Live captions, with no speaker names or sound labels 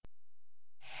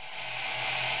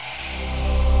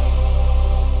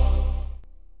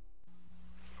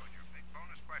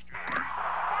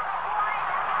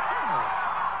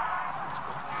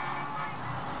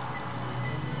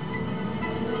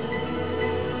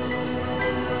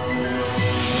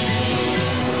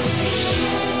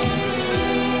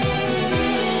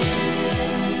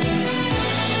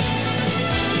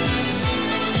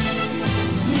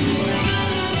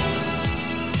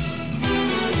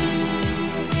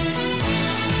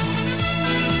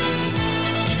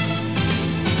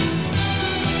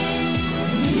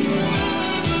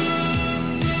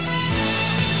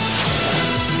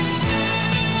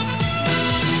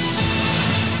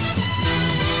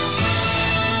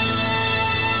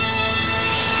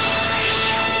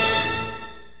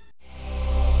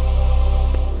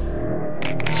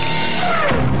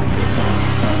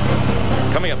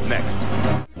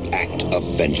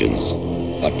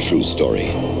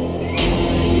story.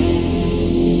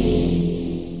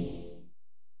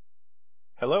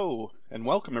 Hello, and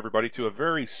welcome everybody to a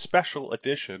very special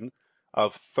edition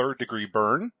of Third Degree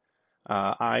Byrne.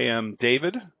 I am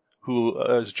David, who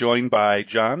is joined by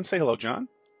John. Say hello, John.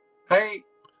 Hey.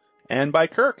 And by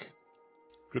Kirk.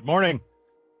 Good morning.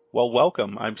 Well,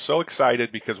 welcome. I'm so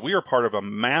excited because we are part of a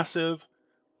massive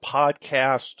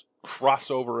podcast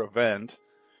crossover event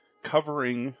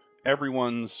covering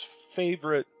everyone's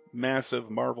favorite massive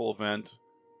Marvel event.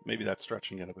 Maybe that's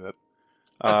stretching it a bit.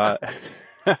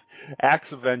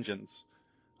 Acts of Vengeance,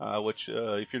 which,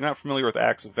 if you're not familiar with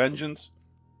Acts of Vengeance,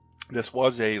 this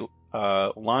was a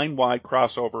line-wide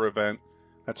crossover event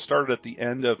that started at the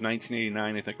end of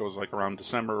 1989. I think it was like around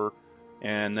December,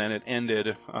 and then it ended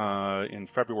in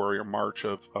February or March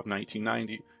of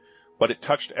 1990. But it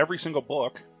touched every single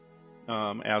book,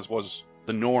 as was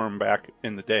the norm back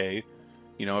in the day.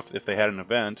 You know, if they had an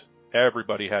event,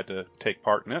 everybody had to take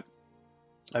part in it.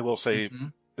 I will say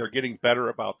they're getting better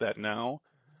about that now,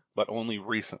 but only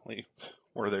recently,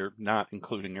 where they're not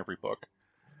including every book.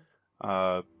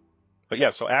 But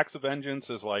yeah, so Acts of Vengeance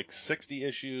is like 60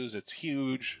 issues. It's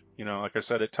huge. You know, like I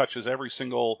said, it touches every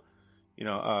single,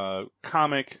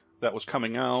 comic that was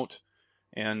coming out.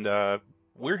 And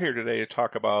we're here today to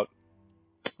talk about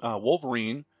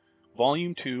Wolverine,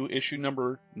 Volume 2, issue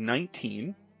number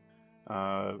 19,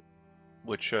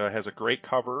 which has a great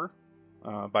cover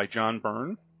by John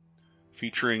Byrne,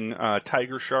 featuring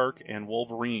Tiger Shark and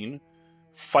Wolverine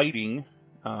fighting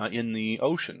in the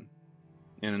ocean.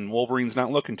 And Wolverine's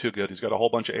not looking too good. He's got a whole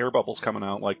bunch of air bubbles coming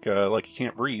out like he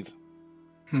can't breathe.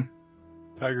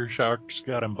 Tiger Shark's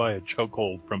got him by a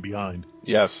chokehold from behind.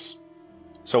 Yes.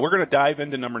 So we're going to dive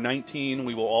into number 19.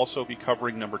 We will also be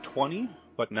covering number 20,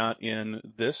 but not in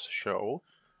this show,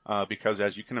 because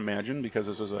as you can imagine, because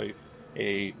this is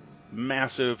a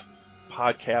massive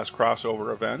podcast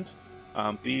crossover event,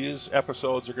 these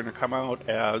episodes are going to come out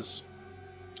as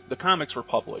the comics were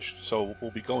published. So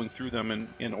we'll be going through them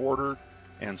in order.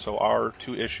 And so our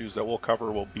two issues that we'll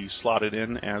cover will be slotted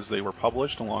in as they were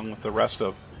published, along with the rest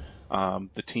of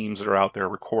the teams that are out there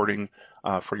recording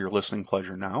for your listening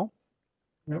pleasure now.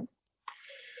 Yep.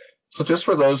 So just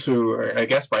for those who, I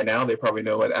guess by now they probably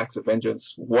know what Acts of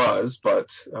Vengeance was, but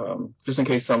just in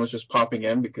case someone's just popping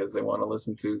in because they want to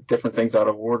listen to different things out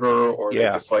of order, or they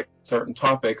just like certain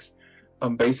topics,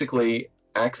 basically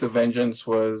Acts of Vengeance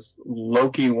was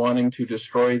Loki wanting to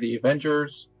destroy the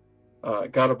Avengers,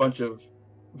 got a bunch of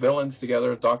villains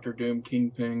together, Doctor Doom,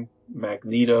 Kingpin,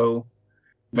 Magneto,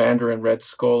 Mandarin, Red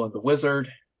Skull, and the Wizard,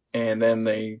 and then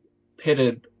they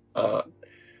pitted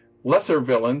lesser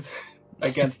villains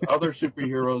against other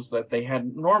superheroes that they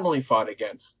had normally fought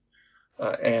against.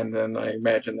 And then I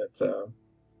imagine that...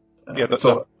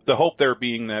 the hope there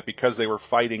being that because they were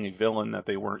fighting a villain that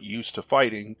they weren't used to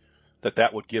fighting,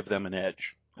 that would give them an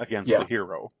edge against the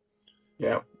hero.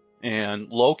 Yeah. And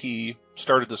Loki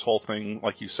started this whole thing,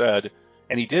 like you said,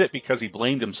 and he did it because he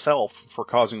blamed himself for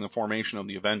causing the formation of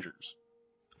the Avengers.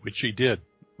 Which he did.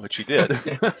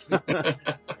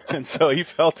 And so he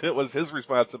felt it was his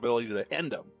responsibility to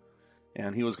end him.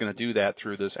 And he was going to do that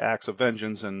through this Acts of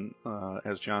Vengeance, and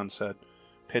as John said,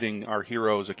 pitting our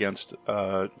heroes against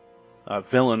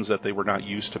villains that they were not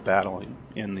used to battling,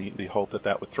 in the hope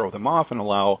that would throw them off and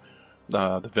allow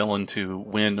the villain to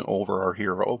win over our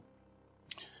hero.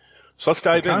 So let's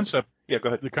dive in. Yeah, go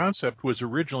ahead. The concept was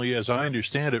originally, as I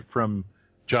understand it, from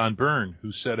John Byrne,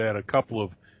 who said at a couple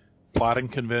of plotting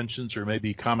conventions or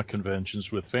maybe comic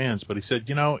conventions with fans, but he said,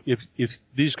 if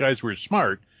these guys were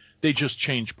smart, they just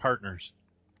change partners.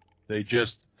 They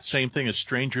just, same thing as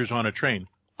strangers on a train.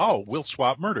 Oh, we'll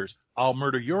swap murders. I'll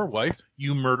murder your wife.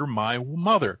 You murder my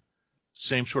mother.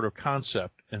 Same sort of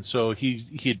concept. And so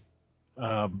he'd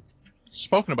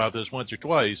spoken about this once or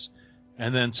twice,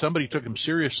 and then somebody took him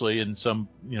seriously in some,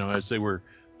 as they were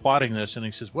plotting this, and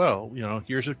he says, well,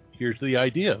 here's the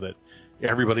idea that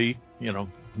everybody,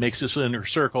 makes this inner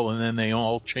circle, and then they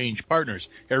all change partners.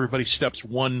 Everybody steps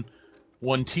one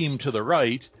team to the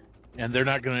right, and they're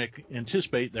not going to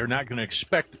anticipate, they're not going to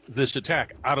expect this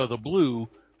attack out of the blue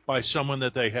by someone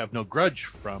that they have no grudge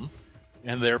from,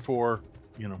 and therefore,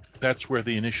 that's where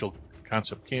the initial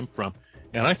concept came from.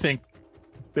 And I think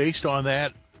based on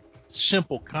that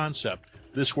simple concept,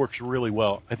 this works really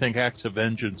well. I think Acts of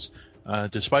Vengeance,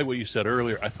 despite what you said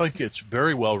earlier, I think it's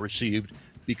very well received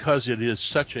because it is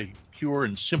such a pure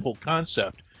and simple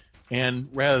concept, and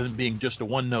rather than being just a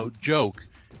one-note joke,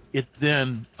 it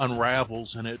then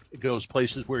unravels and it goes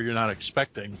places where you're not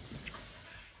expecting.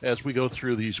 As we go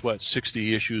through these,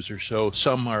 60 issues or so,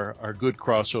 some are good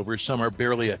crossovers, some are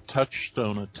barely a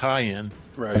touchstone, a tie-in.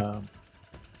 Right.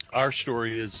 Our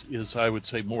story is I would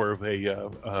say more of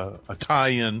a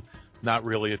tie-in, not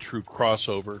really a true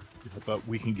crossover, but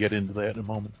we can get into that in a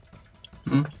moment.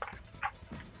 Hmm.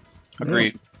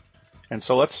 Agreed. And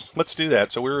so let's do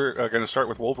that. So we're going to start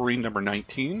with Wolverine number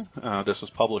 19. This was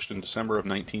published in December of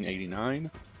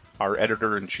 1989. Our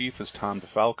editor-in-chief is Tom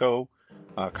DeFalco.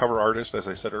 Cover artist, as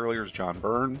I said earlier, is John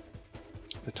Byrne.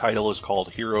 The title is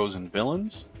called Heroes and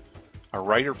Villains. Our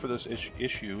writer for this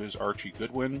issue is Archie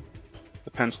Goodwin.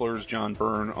 The penciler is John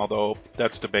Byrne, although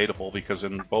that's debatable because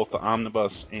in both the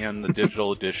omnibus and the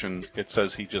digital edition, it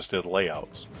says he just did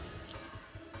layouts.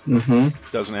 Mm-hmm.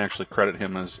 Doesn't actually credit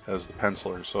him as the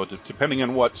penciler. So depending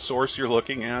on what source you're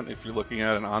looking at, if you're looking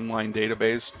at an online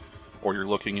database or you're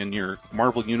looking in your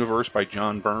Marvel Universe by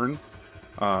John Byrne,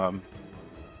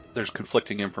 there's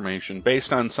conflicting information.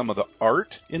 Based on some of the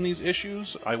art in these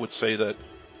issues, I would say that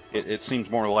it seems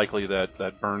more likely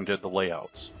that Byrne did the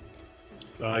layouts.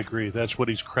 I agree. That's what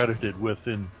he's credited with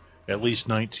in at least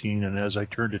 19, and as I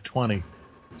turned to 20,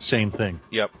 same thing.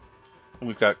 Yep. And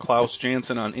we've got Klaus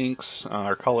Janson on inks.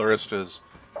 Our colorist is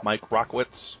Mike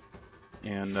Rockwitz,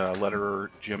 and letterer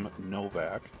Jim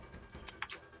Novak.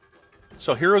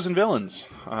 So heroes and villains.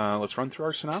 Let's run through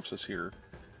our synopsis here.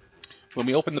 When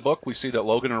we open the book, we see that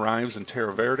Logan arrives in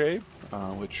Terra Verde,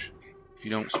 which, if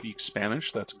you don't speak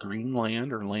Spanish, that's green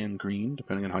land or land green,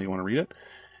 depending on how you want to read it,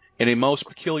 in a most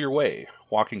peculiar way,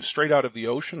 walking straight out of the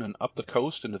ocean and up the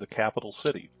coast into the capital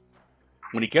city.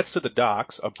 When he gets to the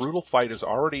docks, a brutal fight is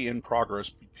already in progress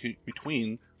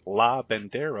between La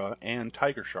Bandera and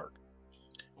Tiger Shark.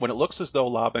 When it looks as though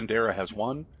La Bandera has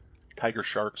won, Tiger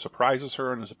Shark surprises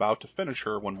her and is about to finish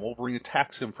her when Wolverine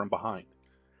attacks him from behind.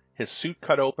 His suit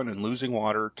cut open and losing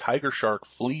water, Tiger Shark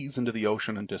flees into the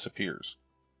ocean and disappears.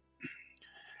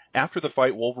 After the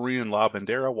fight, Wolverine and La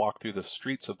Bandera walk through the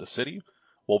streets of the city.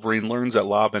 Wolverine learns that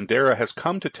La Bandera has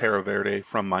come to Terra Verde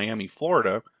from Miami,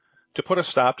 Florida, to put a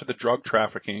stop to the drug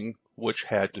trafficking which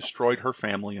had destroyed her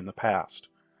family in the past.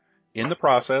 In the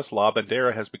process, La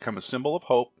Bandera has become a symbol of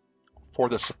hope for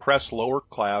the suppressed lower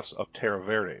class of Terra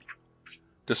Verde.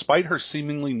 Despite her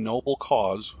seemingly noble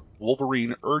cause,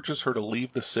 Wolverine urges her to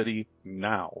leave the city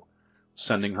now,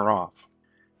 sending her off.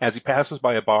 As he passes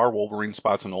by a bar, Wolverine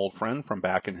spots an old friend from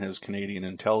back in his Canadian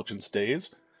intelligence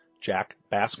days, Jack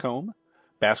Bascombe.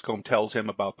 Bascombe tells him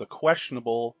about the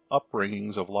questionable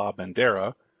upbringings of La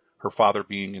Bandera, her father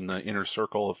being in the inner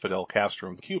circle of Fidel Castro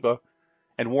in Cuba,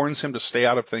 and warns him to stay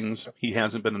out of things he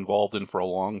hasn't been involved in for a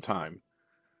long time.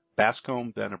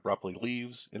 Bascombe then abruptly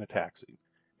leaves in a taxi.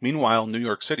 Meanwhile, in New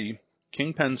York City,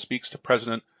 Kingpin speaks to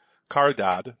President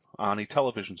Caridad on a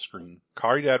television screen.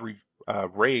 Caridad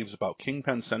raves about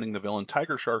Kingpin sending the villain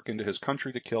Tiger Shark into his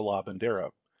country to kill La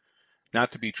Bandera.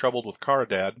 Not to be troubled with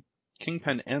Caridad,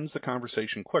 Kingpin ends the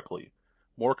conversation quickly,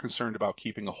 more concerned about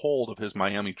keeping a hold of his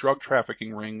Miami drug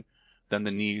trafficking ring than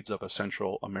the needs of a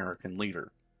Central American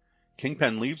leader.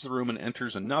 Kingpin leaves the room and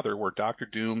enters another where Dr.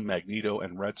 Doom, Magneto,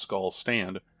 and Red Skull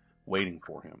stand, waiting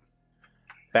for him.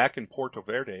 Back in Puerto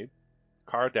Verde,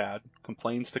 Caridad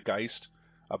complains to Geist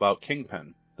about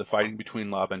Kingpin, the fighting between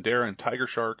La Bandera and Tiger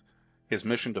Shark, his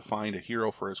mission to find a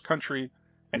hero for his country,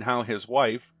 and how his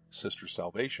wife, Sister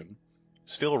Salvation,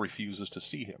 still refuses to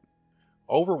see him.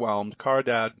 Overwhelmed,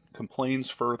 Caridad complains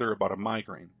further about a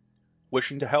migraine.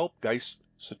 Wishing to help, Geist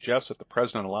suggests that the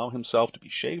president allow himself to be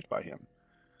shaved by him.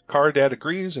 Caridad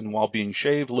agrees, and while being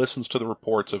shaved, listens to the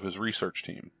reports of his research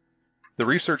team. The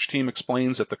research team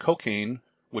explains that the cocaine,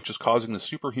 which is causing the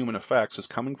superhuman effects, is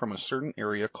coming from a certain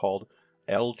area called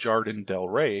El Jardín del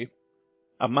Rey,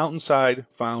 a mountainside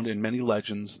found in many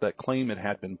legends that claim it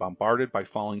had been bombarded by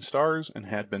falling stars and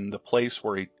had been the place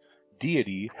where a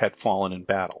deity had fallen in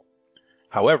battle.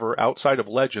 However, outside of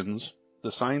legends,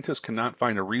 the scientists cannot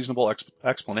find a reasonable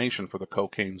explanation for the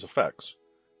cocaine's effects.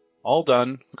 All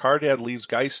done, Caridad leaves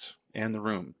Geist and the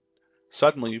room.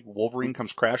 Suddenly, Wolverine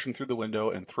comes crashing through the window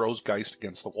and throws Geist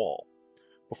against the wall.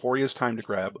 Before he has time to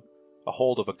grab a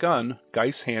hold of a gun,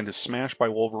 Geist's hand is smashed by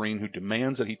Wolverine, who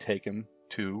demands that he take him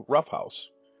to Rough House.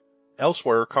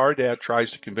 Elsewhere, Caridad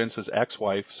tries to convince his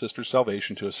ex-wife, Sister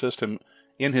Salvation, to assist him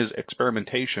in his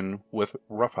experimentation with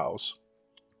Rough House.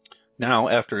 Now,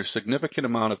 after a significant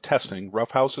amount of testing,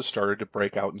 Rough House has started to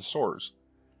break out in sores.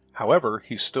 However,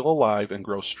 he's still alive and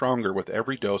grows stronger with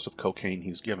every dose of cocaine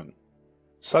he's given.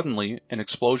 Suddenly, an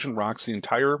explosion rocks the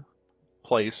entire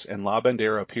place, and La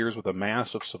Bandera appears with a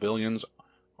mass of civilians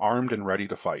armed and ready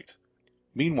to fight.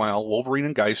 Meanwhile, Wolverine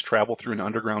and Geist travel through an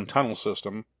underground tunnel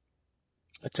system,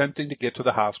 attempting to get to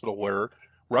the hospital where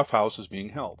Rough House is being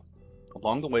held.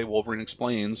 Along the way, Wolverine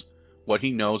explains what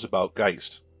he knows about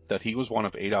Geist, that he was one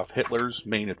of Adolf Hitler's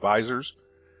main advisors,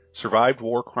 survived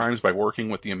war crimes by working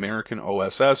with the American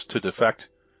OSS to defect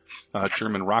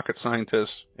German rocket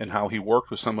scientists, and how he worked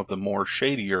with some of the more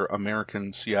shadier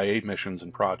American CIA missions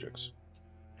and projects.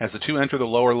 As the two enter the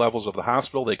lower levels of the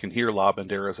hospital, they can hear La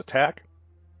Bandera's attack.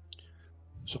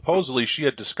 Supposedly, she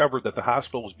had discovered that the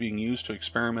hospital was being used to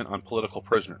experiment on political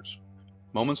prisoners.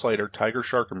 Moments later, Tiger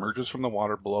Shark emerges from the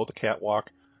water below the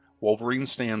catwalk Wolverine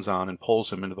stands on and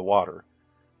pulls him into the water.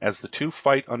 As the two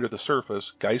fight under the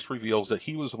surface, Geist reveals that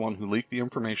he was the one who leaked the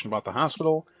information about the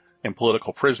hospital and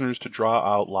political prisoners to draw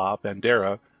out La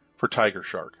Bandera for Tiger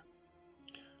Shark.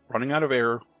 Running out of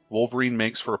air, Wolverine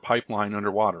makes for a pipeline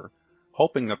underwater,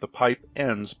 hoping that the pipe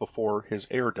ends before his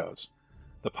air does.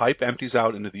 The pipe empties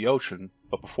out into the ocean,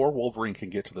 but before Wolverine can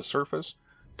get to the surface,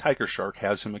 Tiger Shark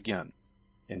has him again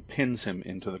and pins him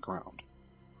into the ground.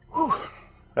 Whew.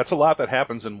 That's a lot that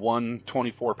happens in one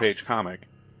 24-page comic.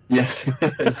 Yes.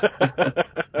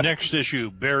 Next issue,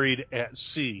 Buried at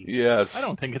Sea. Yes. I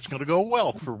don't think it's going to go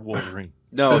well for Wolverine.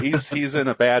 No, he's in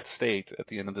a bad state at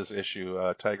the end of this issue.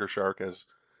 Tiger Shark, as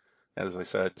I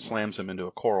said, slams him into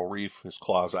a coral reef, his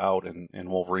claws out, and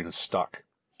Wolverine is stuck.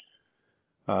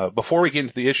 Before we get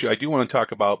into the issue, I do want to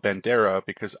talk about Bandera,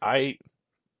 because I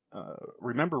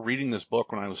remember reading this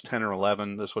book when I was 10 or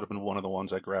 11. This would have been one of the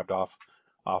ones I grabbed off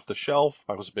the shelf.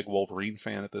 I was a big Wolverine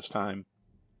fan at this time.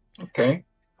 Okay.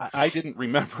 I didn't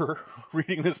remember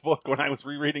reading this book when I was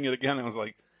rereading it again. I was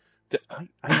like,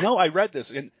 I know I read this.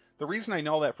 And the reason I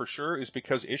know that for sure is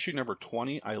because issue number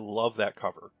 20, I love that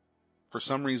cover. For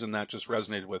some reason, that just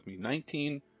resonated with me.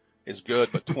 19 is good,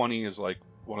 but 20 is like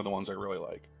one of the ones I really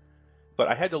like. But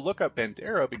I had to look up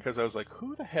Bandera because I was like,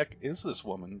 who the heck is this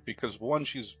woman? Because one,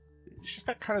 she's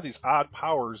got kind of these odd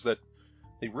powers that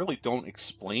they really don't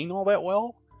explain all that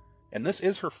well. And this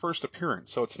is her first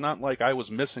appearance, so it's not like I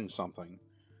was missing something.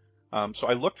 So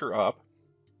I looked her up,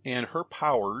 and her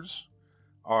powers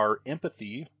are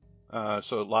empathy.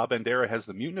 So La Bandera has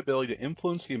the mutant ability to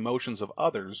influence the emotions of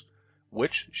others,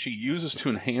 which she uses to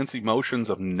enhance emotions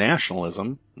of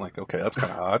nationalism. Like, okay, that's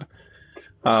kind of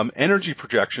odd. Energy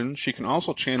projection. She can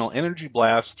also channel energy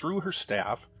blasts through her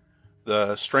staff,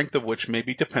 the strength of which may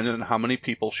be dependent on how many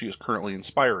people she is currently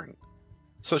inspiring.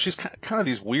 So she's kind of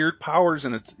these weird powers,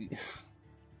 and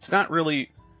it's not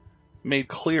really made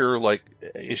clear, like,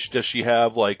 does she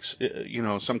have, like,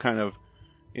 some kind of,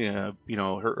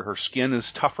 her skin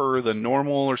is tougher than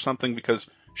normal or something, because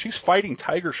she's fighting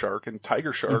Tiger Shark, and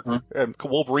Tiger Shark, and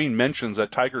Wolverine mentions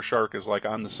that Tiger Shark is, like,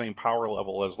 on the same power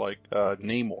level as, like,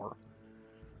 Namor.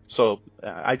 So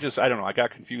I don't know, I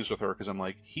got confused with her, because I'm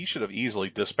like, he should have easily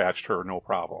dispatched her, no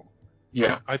problem.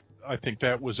 Yeah. I think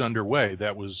that was underway.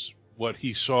 That was what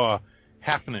he saw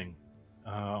happening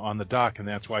on the dock, and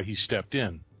that's why he stepped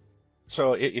in.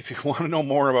 So if you want to know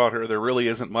more about her, there really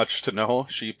isn't much to know.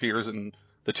 She appears in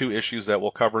the two issues that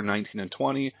we'll cover, 19 and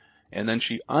 20, and then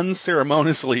she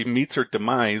unceremoniously meets her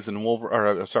demise in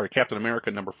Captain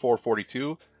America number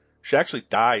 442. She actually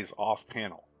dies off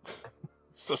panel,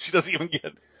 so she doesn't even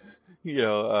get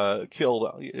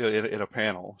killed in a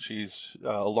panel. She's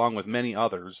along with many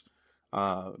others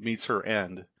meets her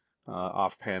end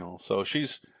off panel. So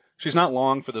she's not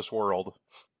long for this world,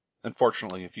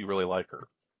 unfortunately, if you really like her.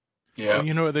 Yeah. Well,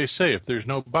 you know what they say, if there's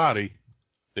no body,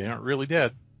 they aren't really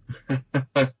dead.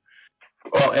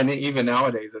 Well, and even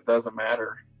nowadays, it doesn't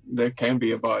matter. There can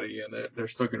be a body, and they're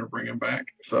still going to bring him back.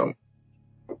 So,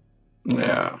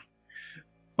 yeah.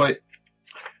 But,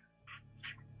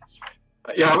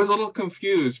 yeah, I was a little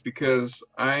confused because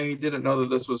I didn't know that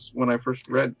this was, when I first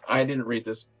read, I didn't read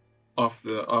this off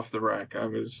the rack. I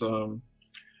was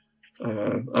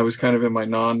kind of in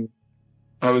my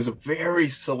I was a very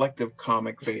selective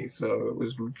comic base, so it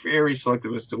was very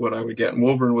selective as to what I would get, and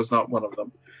Wolverine was not one of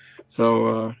them.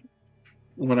 So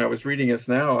when I was reading this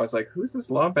now, I was like, who's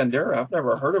this La Bandera? I've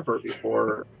never heard of her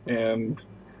before, and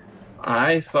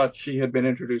I thought she had been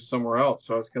introduced somewhere else,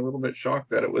 so I was a little bit shocked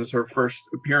that it was her first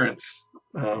appearance.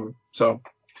 So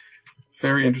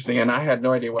very interesting, and I had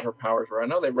no idea what her powers were. I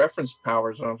know they referenced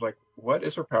powers, and I was like, what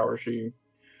is her power? She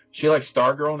like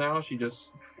Stargirl now? She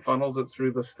just funnels it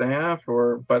through the staff,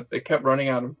 but they kept running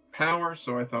out of power,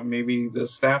 so I thought maybe the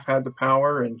staff had the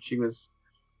power and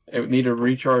it needed a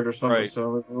recharge or something. Right.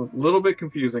 So it was a little bit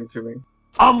confusing to me.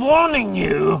 I'm warning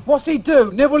you. What's he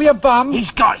do? Nibble your bum? He's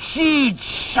got huge,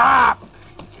 sharp.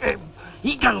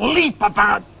 He can leap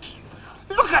about.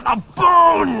 Look at the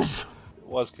bones. It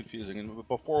was confusing. And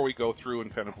before we go through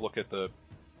and kind of look at the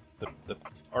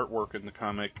artwork in the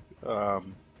comic,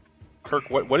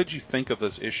 Kirk, what did you think of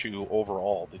this issue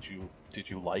overall? Did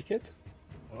you like it?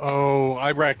 Oh,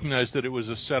 I recognized that it was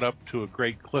a setup to a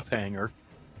great cliffhanger,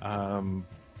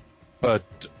 but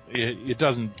it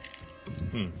doesn't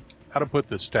How to put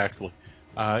this tactfully?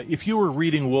 If you were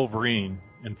reading Wolverine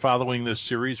and following this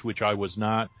series, which I was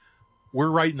not, we're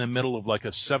right in the middle of like a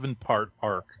 7-part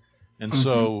arc. And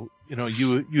so,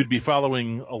 you'd be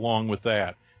following along with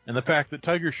that. And the fact that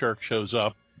Tiger Shark shows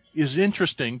up is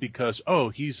interesting because,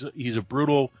 he's a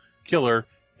brutal killer,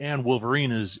 and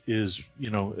Wolverine is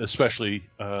especially,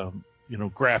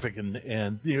 graphic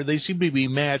and they seem to be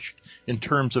matched in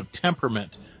terms of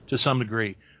temperament to some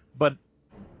degree. But,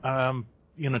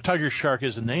 Tiger Shark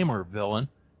is a Namor villain,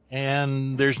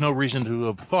 and there's no reason to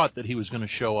have thought that he was going to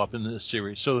show up in this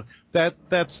series. So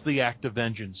that's the Act of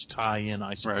Vengeance tie-in,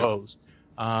 I suppose.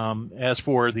 Right. As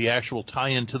for the actual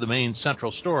tie-in to the main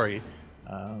central story,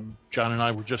 John and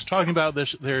I were just talking about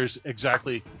this. There's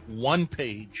exactly one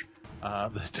page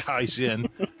that ties in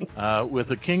with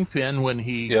the Kingpin when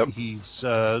he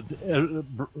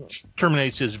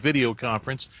terminates his video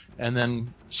conference and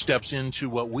then steps into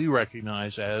what we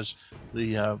recognize as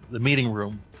the meeting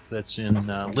room that's in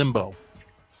Limbo,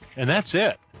 and that's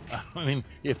it. I mean,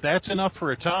 if that's enough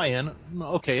for a tie-in,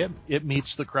 okay, it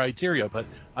meets the criteria. But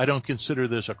I don't consider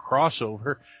this a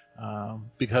crossover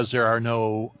because there are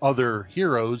no other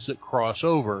heroes that cross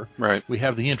over. Right. We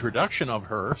have the introduction of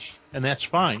her, and that's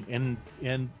fine. And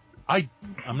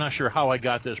I'm not sure how I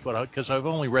got this, but because I've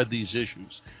only read these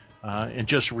issues and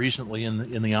just recently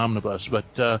in the omnibus,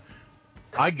 but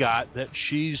I got that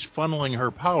she's funneling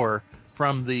her power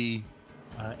from the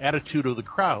attitude of the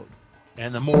crowd.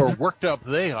 And the more worked up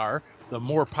they are, the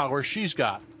more power she's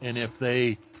got. And if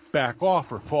they back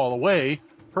off or fall away,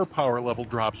 her power level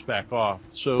drops back off.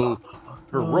 So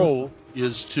her role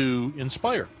is to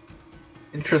inspire.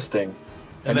 Interesting.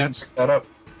 And that's that up.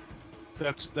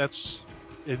 That's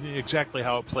exactly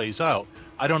how it plays out.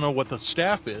 I don't know what the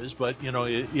staff is, but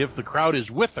if the crowd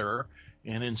is with her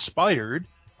and inspired,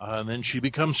 then she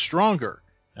becomes stronger.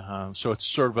 So it's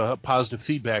sort of a positive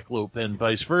feedback loop, and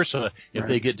vice versa. If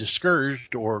they get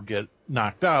discouraged or get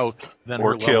knocked out, then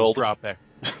her levels drop back,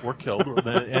 or killed,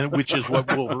 and which is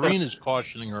what Wolverine is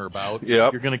cautioning her about.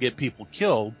 Yep. You're going to get people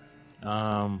killed,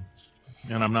 and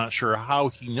I'm not sure how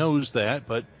he knows that,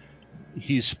 but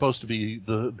he's supposed to be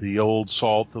the old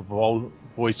salt, the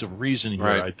voice of reason here,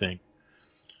 right. I think.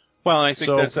 Well, I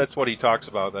think that's what he talks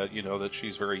about, that that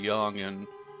she's very young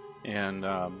and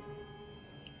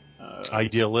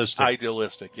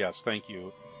Idealistic, yes, thank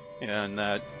you. And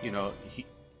that,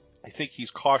 I think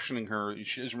he's cautioning her.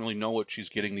 She doesn't really know what she's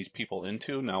getting these people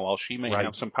into. Now, while she may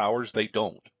have some powers, they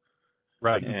don't.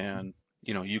 Right. And,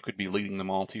 you could be leading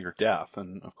them all to your death.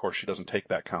 And, of course, she doesn't take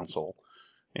that counsel.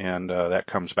 And that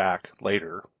comes back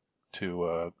later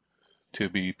to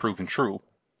be proven true.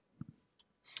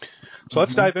 So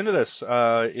let's dive into this.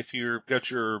 If you've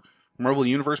got your Marvel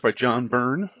Universe by John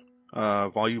Byrne,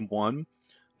 Volume 1,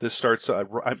 this starts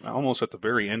I'm almost at the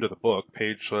very end of the book,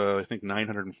 page, I think,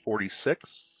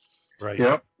 946. Right.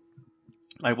 Yep.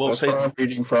 I will That's say... That's where I'm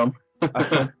reading from.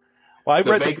 Well, I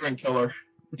read Vagrant Killer.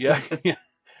 Yeah.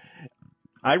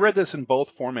 I read this in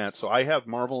both formats, so I have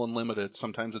Marvel Unlimited.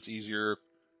 Sometimes it's easier.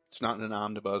 It's not in an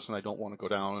omnibus, and I don't want to go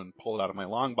down and pull it out of my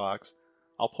long box.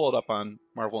 I'll pull it up on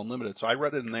Marvel Unlimited. So I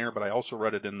read it in there, but I also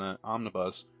read it in the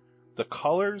omnibus. The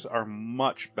colors are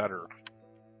much better,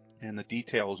 and the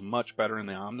detail is much better in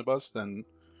the omnibus than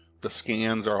the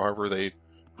scans or however they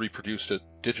reproduced it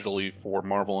digitally for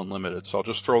Marvel Unlimited. So I'll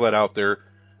just throw that out there.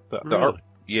 The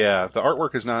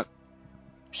artwork is not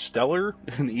stellar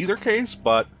in either case,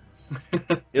 but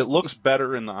it looks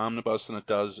better in the omnibus than it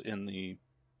does in the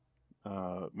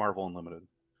Marvel Unlimited.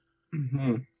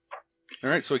 Mm-hmm. All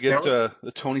right, so we get the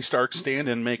Tony Stark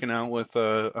stand-in making out with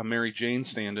a Mary Jane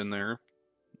stand-in there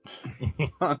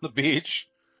on the beach.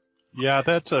 Yeah,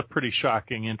 that's a pretty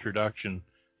shocking introduction.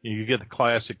 You get the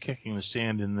classic kicking the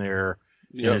sand in there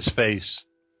in his face.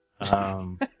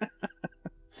 But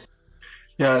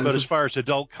as far as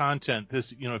adult content,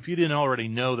 this, if you didn't already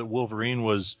know that Wolverine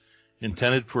was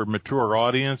intended for a mature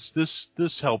audience,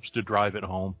 this helps to drive it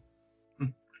home.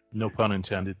 No pun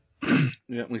intended.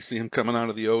 Yeah, we see him coming out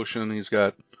of the ocean. He's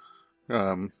got,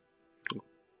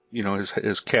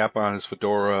 his cap on, his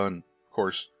fedora, and of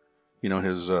course,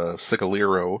 his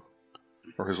cigalero.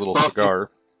 Or his little cigar.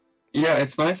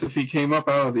 It's nice if he came up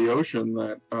out of the ocean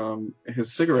that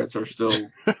his cigarettes are still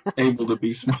able to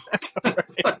be smoked.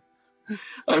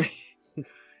 I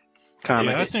mean,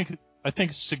 I think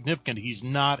it's significant. He's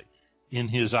not in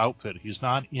his outfit. He's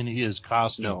not in his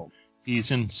costume. No.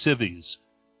 He's in civvies.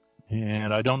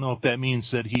 And I don't know if that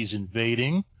means that he's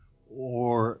invading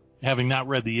or, having not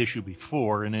read the issue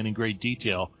before in any great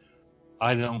detail,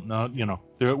 I don't know.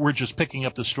 We're just picking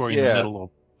up the story in the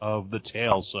middle of the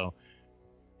tale, so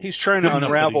he's trying to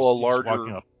unravel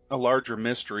a larger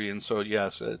mystery, and so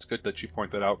yes, it's good that you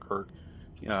point that out, Kurt.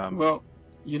 Well,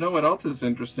 you know what else is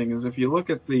interesting is if you look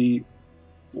at the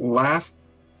last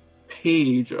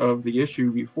page of the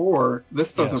issue before,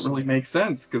 this doesn't really make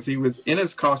sense because he was in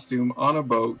his costume on a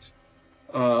boat,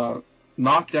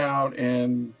 knocked out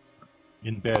and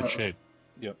in bad shape.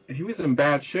 Yep. He was in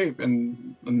bad shape,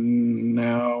 and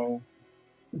now,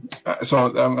 so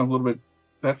I'm a little bit.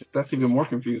 That's even more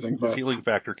confusing. His healing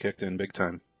factor kicked in big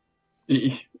time.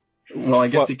 Well, I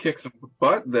guess he kicked some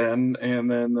butt then, and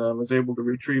then was able to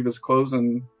retrieve his clothes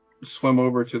and swim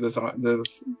over to this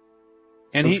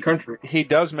country. He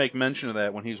does make mention of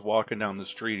that when he's walking down the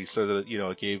street. He said that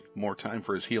it gave more time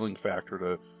for his healing factor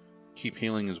to keep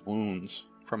healing his wounds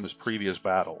from his previous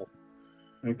battle.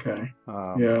 Okay.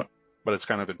 Yeah. But it's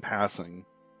kind of in passing.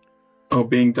 Oh,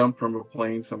 being dumped from a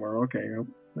plane somewhere. Okay.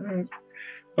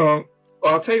 Well,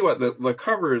 I'll tell you what. The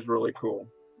cover is really cool.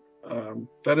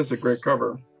 That is a great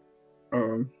cover.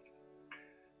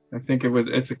 I think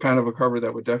it's a kind of a cover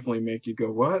that would definitely make you go,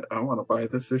 "What? I want to buy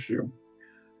this issue."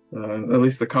 At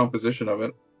least the composition of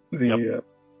it, the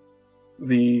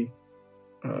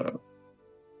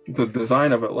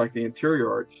design of it, like the interior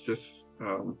art's just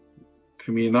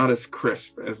to me not as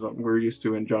crisp as we're used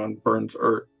to in John Byrne's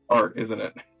art, isn't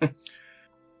it?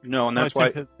 No, and that's why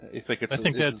I think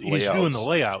that he's doing the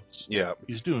layouts. Yeah,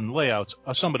 he's doing layouts.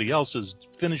 Somebody else is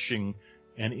finishing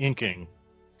and inking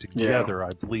together. Yeah.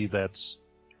 I believe that's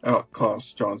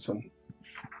Klaus Johnson.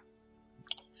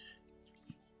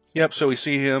 Yep, so we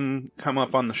see him come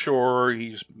up on the shore.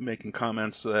 He's making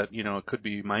comments that, it could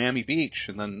be Miami Beach.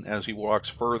 And then as he walks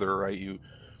further, right, you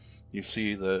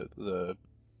see the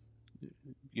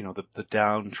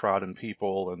downtrodden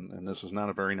people, and this is not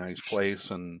a very nice place.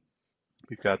 And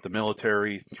we've got the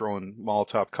military throwing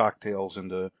Molotov cocktails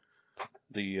into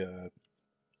the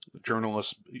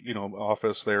journalist,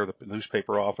 office there, the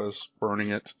newspaper office,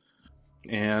 burning it.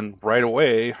 And right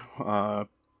away,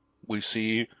 we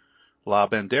see La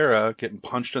Bandera getting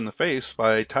punched in the face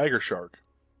by Tiger Shark.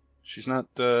 She's not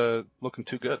looking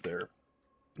too good there.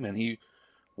 And he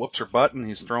whoops her butt and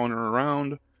he's throwing her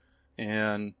around.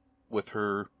 And with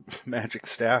her magic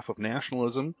staff of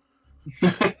nationalism,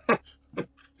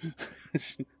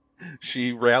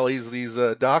 she rallies these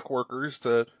dock workers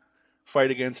to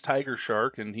fight against Tiger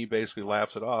Shark. And he basically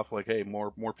laughs it off like, hey,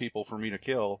 more people for me to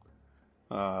kill.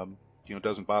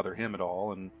 Doesn't bother him at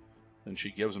all. And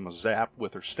she gives him a zap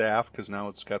with her staff because now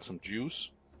it's got some juice.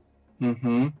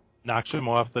 Mm-hmm. Knocks him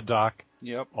off the dock.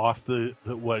 Yep. Off the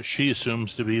what she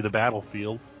assumes to be the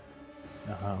battlefield.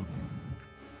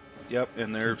 Yep.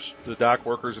 And there's the dock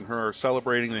workers and her are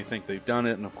celebrating. They think they've done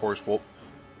it. And of course,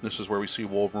 this is where we see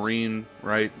Wolverine,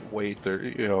 right? Wait, there,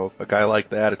 a guy like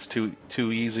that, it's too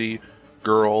easy,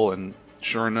 girl. And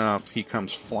sure enough, he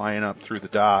comes flying up through the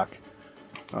dock,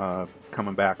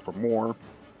 coming back for more.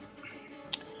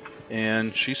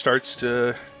 And she starts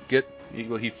to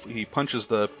he punches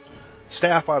the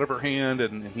staff out of her hand,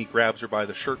 and he grabs her by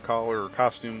the shirt collar or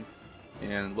costume,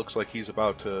 and it looks like he's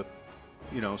about to,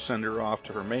 send her off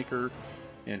to her maker.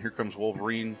 And here comes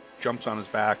Wolverine, jumps on his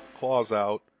back, claws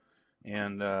out,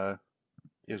 and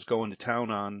is going to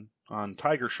town on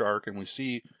Tiger Shark. And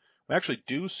we actually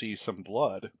do see some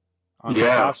blood on the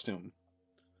costume.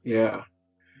 Yeah.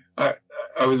 I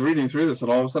was reading through this, and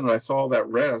all of a sudden I saw that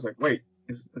red. I was like, wait.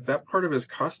 Is that part of his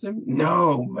costume?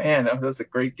 No, man, that's a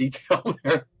great detail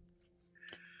there.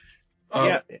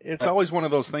 It's always one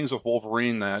of those things with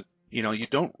Wolverine that, you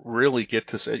don't really get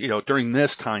to say, during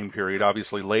this time period,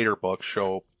 obviously later books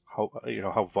show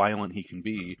how violent he can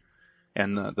be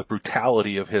and the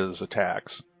brutality of his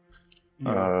attacks.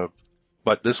 Yeah.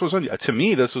 But to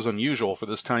me, this was unusual for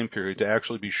this time period to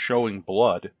actually be showing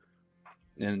blood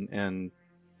in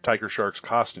Tiger Shark's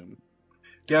costume.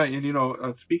 Yeah,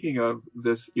 and speaking of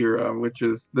this era,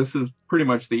 this is pretty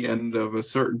much the end of a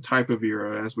certain type of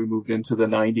era as we moved into the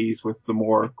 90s with the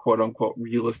more quote unquote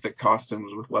realistic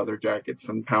costumes with leather jackets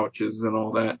and pouches and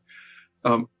all that.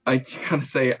 I gotta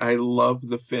say, I love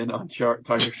the fin on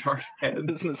Tiger Shark's head.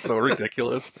 Isn't it so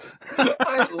ridiculous?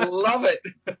 I love it.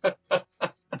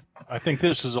 I think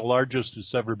this is the largest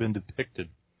it's ever been depicted.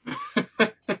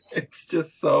 It's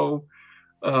just so.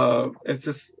 I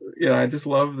just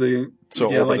love the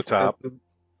over the top.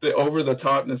 The over the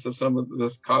topness of some of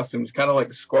this costumes, kind of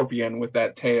like Scorpion with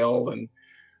that tail and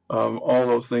all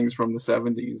those things from the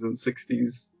 70s and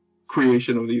 60s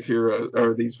creation of these heroes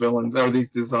or these villains or these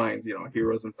designs,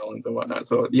 heroes and villains and whatnot.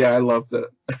 So I love that.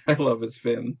 I love his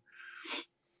fin.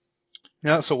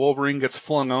 Yeah, so Wolverine gets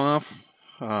flung off.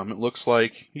 It looks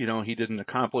like he didn't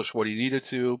accomplish what he needed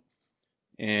to,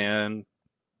 and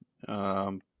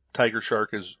Tiger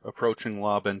Shark is approaching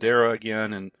La Bandera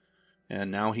again, and And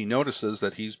now he notices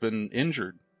that he's been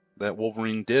injured, that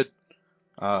Wolverine did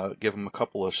give him a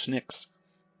couple of snicks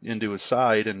into his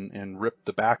side and ripped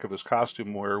the back of his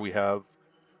costume where we have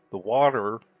the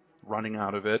water running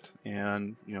out of it,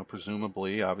 and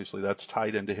presumably, obviously, that's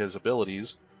tied into his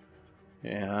abilities,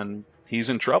 and he's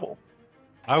in trouble.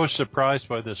 I was surprised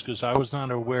by this because I was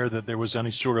not aware that there was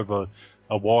any sort of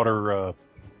a water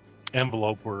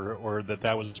envelope or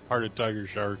that was part of Tiger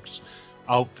Shark's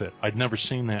outfit. I'd never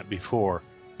seen that before,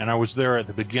 and I was there at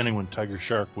the beginning when Tiger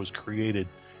Shark was created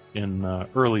in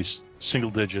early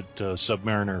single-digit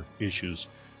Submariner issues.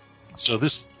 So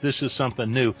this is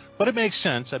something new, but it makes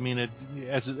sense. I mean,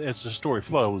 as the story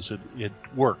flows, it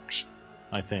works,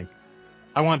 I think.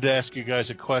 I wanted to ask you guys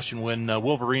a question. When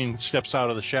Wolverine steps out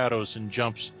of the shadows and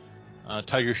jumps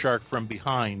Tiger Shark from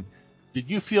behind, did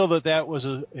you feel that was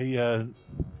a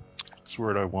what's the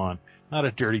word I want? Not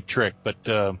a dirty trick,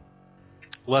 but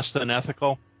less than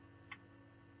ethical?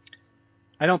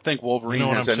 I don't think Wolverine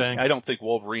I don't think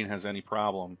Wolverine has any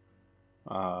problem.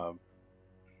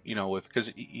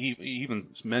 Because he even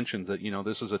mentioned that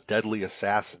this is a deadly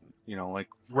assassin. Like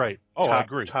right. Oh, I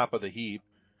agree. Top of the heap.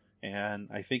 And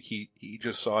I think he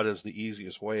just saw it as the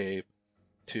easiest way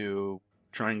to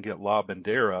try and get La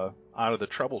Bandera out of the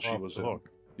trouble she was in. Hook.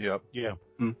 Yep. Yeah.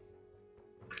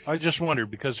 I just wondered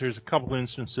because there's a couple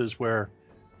instances where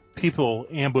people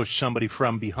ambush somebody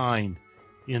from behind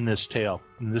in this tale,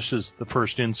 and this is the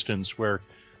first instance where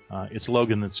it's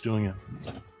Logan that's doing it.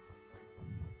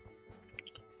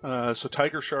 So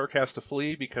Tiger Shark has to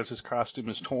flee because his costume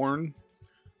is torn,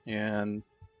 and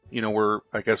we're,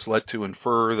 I guess, led to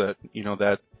infer that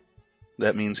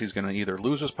that means he's going to either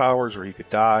lose his powers or he could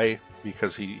die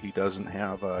because he doesn't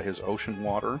have his ocean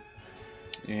water.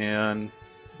 And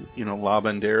La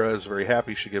Bandera is very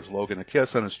happy. She gives Logan a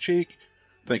kiss on his cheek,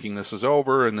 thinking this is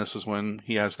over, and this is when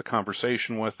he has the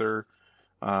conversation with her.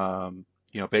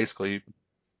 Basically,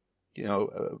 I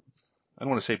don't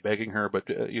want to say begging her, but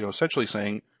essentially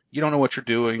saying, you don't know what you're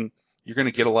doing. You're going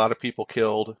to get a lot of people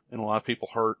killed and a lot of people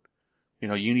hurt.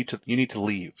 You need to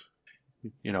leave.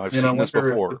 I've seen this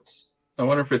before. I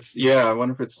wonder if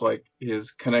it's like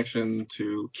his connection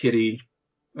to Kitty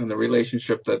and the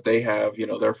relationship that they have,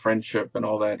 their friendship and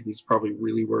all that. He's probably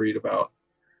really worried about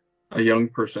a young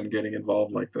person getting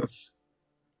involved like this.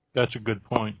 That's a good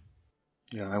point.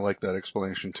 Yeah, I like that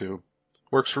explanation too.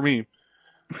 Works for me.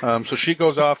 So she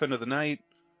goes off into the night.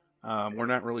 We're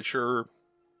not really sure,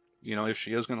 if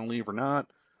she is going to leave or not.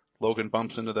 Logan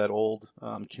bumps into that old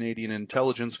Canadian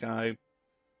intelligence guy,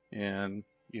 and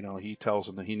he tells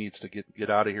him that he needs to get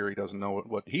out of here. He doesn't know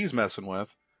what he's messing with.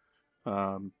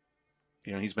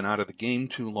 He's been out of the game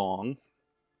too long.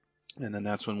 And then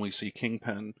that's when we see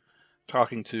Kingpin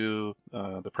talking to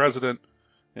the president.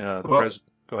 Go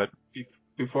ahead.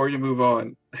 Before you move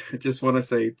on, I just want to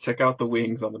say, check out the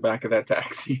wings on the back of that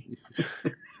taxi.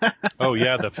 Oh,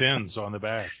 yeah, the fins on the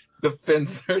back. The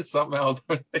fins are something else.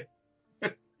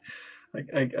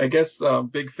 I guess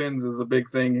big fins is a big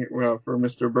thing for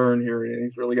Mr. Byrne here, and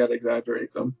he's really got to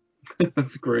exaggerate them.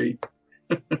 That's great.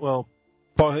 Well,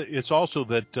 it's also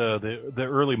that the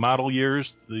early model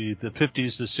years, the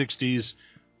 50s, the 60s,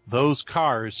 those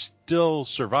cars still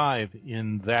survive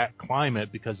in that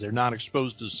climate because they're not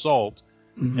exposed to salt,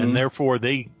 and therefore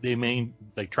they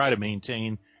try to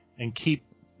maintain and keep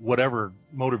whatever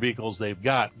motor vehicles they've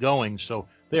got going. So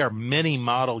they are many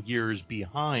model years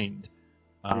behind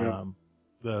the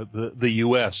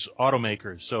U.S.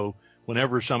 automakers. So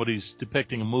whenever somebody's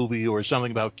depicting a movie or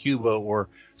something about Cuba or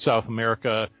South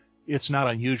America, it's not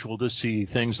unusual to see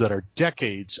things that are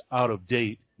decades out of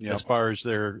date as far as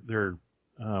their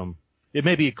it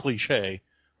may be a cliche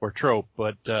or trope,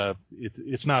 but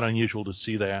it's not unusual to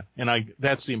see that. And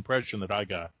that's the impression that I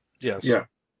got. Yes. Yeah.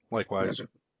 Likewise. Yeah.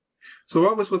 So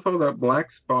what was with all that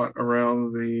black spot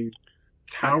around the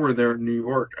tower there in New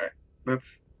York?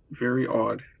 That's very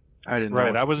odd. I didn't know.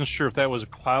 Right. I wasn't sure if that was a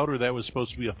cloud or that was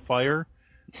supposed to be a fire,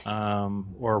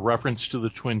 or a reference to the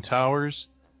Twin Towers.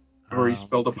 Or he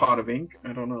spilled a pot of ink.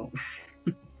 I don't know.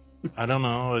 I don't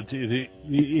know.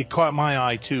 It caught my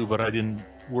eye too, but I didn't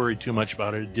worry too much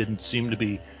about it. It didn't seem to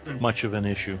be much of an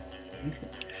issue.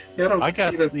 Yeah, I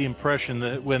got the impression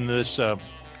that when this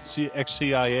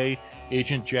ex-CIA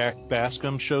agent Jack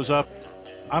Bascom shows up,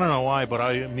 I don't know why, but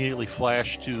I immediately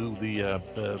flashed to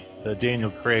the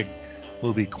Daniel Craig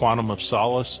movie Quantum of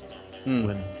Solace,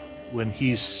 when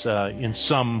he's in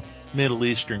some Middle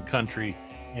Eastern country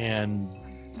and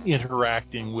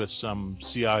interacting with some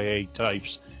CIA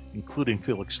types, including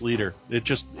Felix Leiter.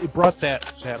 It brought that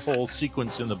whole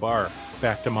sequence in the bar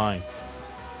back to mind.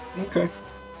 Okay.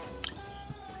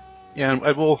 Yeah, and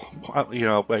I will,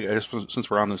 I guess since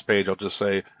we're on this page, I'll just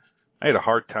say I had a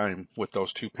hard time with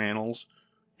those two panels.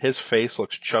 His face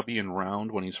looks chubby and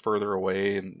round when he's further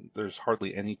away, and there's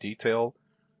hardly any detail.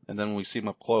 And then when we see him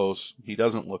up close, he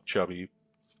doesn't look chubby.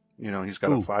 He's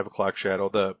got a Ooh. 5 o'clock shadow.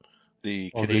 The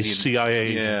The Canadian, CIA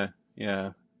agent.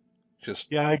 yeah,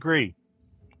 just Yeah, I agree.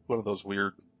 one of those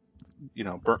weird.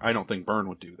 I don't think Byrne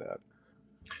would do that.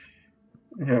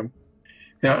 Yeah.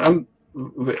 The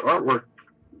artwork.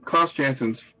 Klaus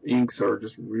Jansen's inks are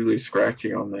just really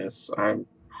scratchy on this.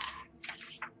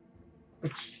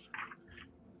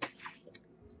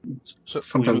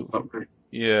 Sometimes not very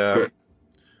good.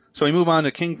 So we move on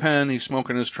to Kingpin. He's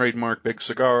smoking his trademark big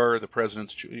cigar. The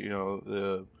president's,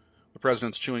 the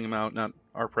president's chewing him out. Not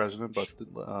our president, but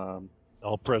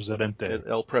El Presidente.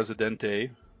 El Presidente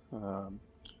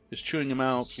is chewing him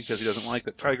out because he doesn't like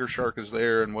that Tiger Shark is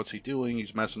there. And what's he doing?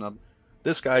 He's messing up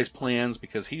this guy's plans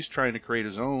because he's trying to create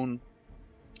his own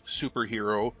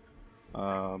superhero.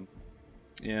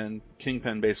 And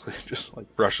Kingpin basically just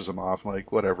like brushes him off,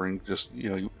 like whatever, and just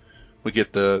we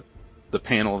get the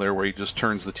panel there where he just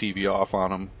turns the TV off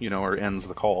on him, or ends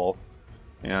the call,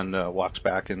 and walks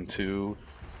back into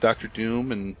Doctor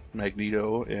Doom and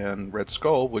Magneto and Red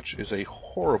Skull, which is a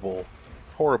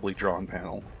horribly drawn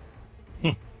panel.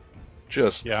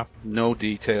 Just no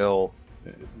detail.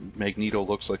 Magneto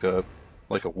looks like a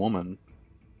woman,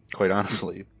 quite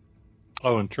honestly.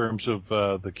 Oh, in terms of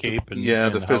the cape and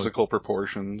the physical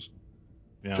proportions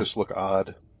just look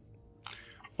odd.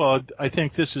 Well, I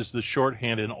think this is the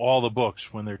shorthand in all the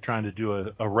books when they're trying to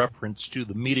do a reference to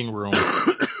the meeting room,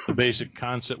 the basic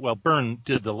concept. Well, Byrne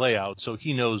did the layout, so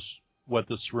he knows what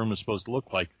this room is supposed to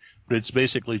look like. But it's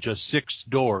basically just 6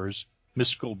 doors,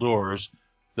 mystical doors,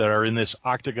 that are in this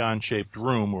octagon-shaped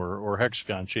room or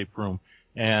hexagon-shaped room,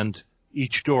 and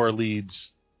each door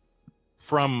leads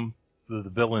from the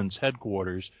villain's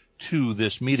headquarters to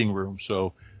this meeting room.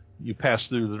 So you pass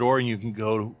through the door and you can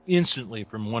go instantly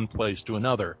from one place to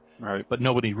another. Right. But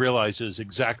nobody realizes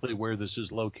exactly where this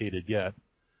is located yet.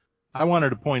 I wanted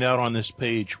to point out on this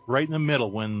page, right in the middle,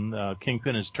 when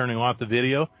Kingpin is turning off the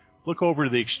video, look over to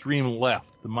the extreme left,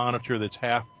 the monitor that's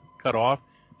half cut off.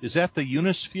 Is that the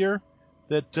Unisphere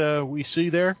that we see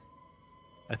there?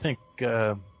 I think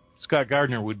Scott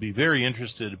Gardner would be very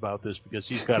interested about this because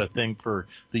he's got a thing for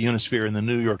the Unisphere in the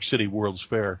New York City World's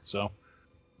Fair. So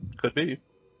could be.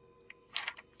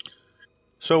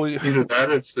 So either that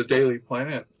or it's the Daily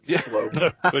Planet. Yeah,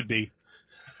 could be.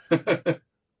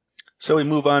 So we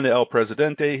move on to El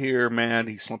Presidente here. Man,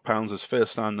 he pounds his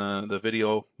fist on the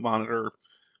video monitor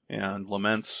and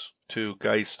laments to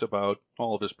Geist about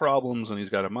all of his problems, and he's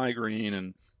got a migraine,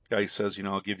 and Geist says,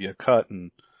 I'll give you a cut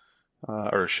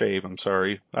or a shave, I'm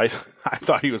sorry. I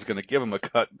thought he was going to give him a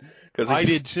cut. I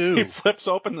did too. He flips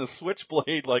open the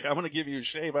switchblade like, I'm going to give you a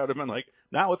shave. I would have been like,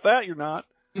 not with that, you're not.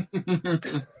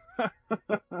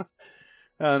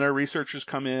 And our researchers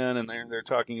come in, and they're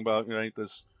talking about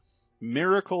this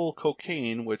miracle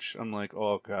cocaine, which I'm like,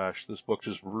 oh gosh, this book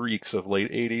just reeks of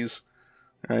late 80s,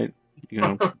 right?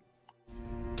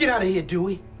 Get out of here,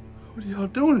 Dewey. What are y'all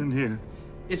doing in here?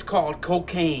 It's called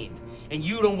cocaine, and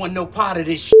you don't want no part of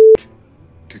this shit.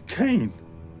 Cocaine?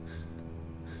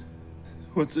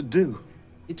 What's it do?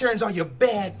 It turns all your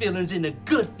bad feelings into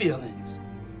good feelings.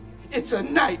 It's a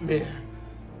nightmare.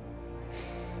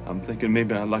 I'm thinking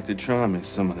maybe I'd like to try me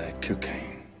some of that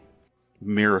cocaine.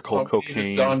 Miracle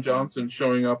cocaine. Don Johnson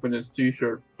showing up in his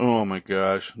T-shirt. Oh my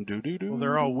gosh. Well,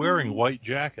 they're all wearing white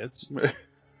jackets.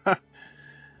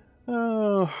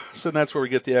 Oh, so that's where we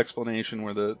get the explanation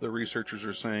where the researchers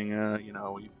are saying,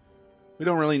 we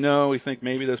don't really know. We think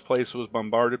maybe this place was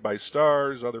bombarded by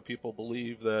stars. Other people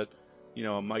believe that,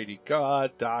 a mighty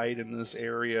god died in this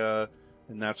area,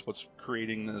 and that's what's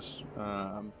creating this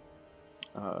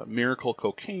miracle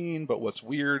cocaine. But what's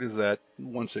weird is that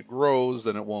once it grows,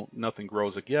 then nothing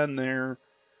grows again there.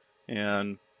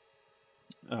 And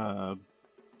El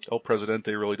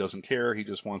Presidente really doesn't care. He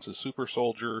just wants his super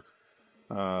soldier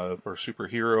or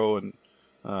superhero,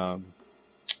 and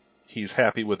he's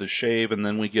happy with his shave. And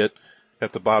then we get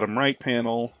at the bottom right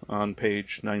panel on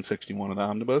page 961 of the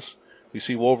omnibus, we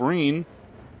see Wolverine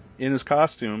in his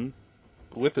costume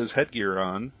with his headgear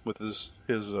on, with his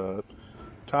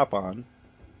top on,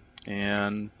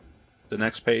 and the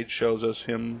next page shows us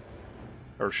him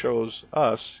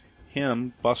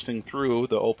busting through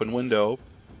the open window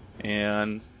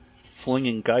and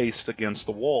flinging Geist against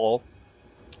the wall,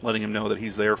 letting him know that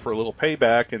he's there for a little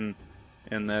payback, and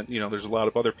that there's a lot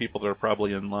of other people that are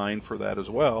probably in line for that as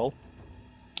well.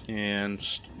 And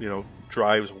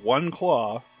drives one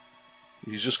claw.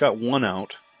 He's just got one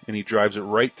out, and he drives it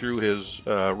right through his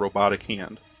robotic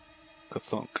hand.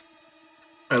 Ka-thunk.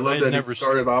 I love I'd that never he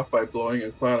started off by blowing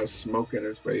a cloud of smoke in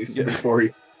his face Yeah. before he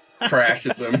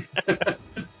trashes him.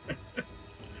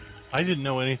 I didn't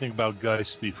know anything about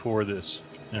Geist before this.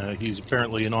 He's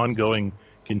apparently an ongoing,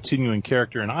 continuing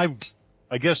character, and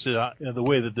I guess the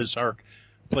way that this arc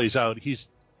plays out, he's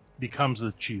becomes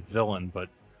the chief villain. But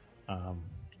I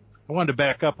wanted to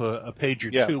back up a page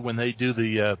or two when they do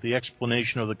the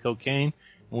explanation of the cocaine,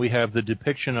 and we have the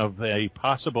depiction of a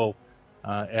possible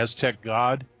Aztec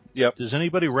god. Yep. Does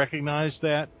anybody recognize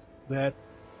that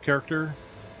character?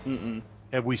 Mm-mm.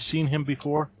 Have we seen him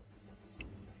before?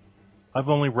 I've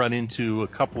only run into a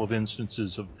couple of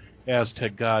instances of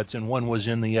Aztec gods, and one was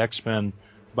in the X-Men,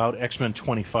 about X-Men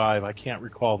 25. I can't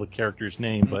recall the character's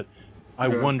name, but I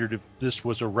wondered if this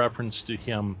was a reference to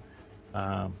him.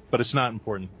 But it's not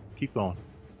important. Keep going.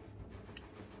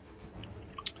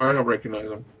 I don't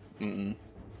recognize him.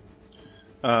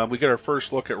 Mm-mm. We get our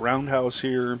first look at Roundhouse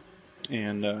here,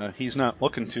 and he's not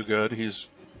looking too good. He's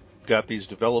got these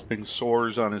developing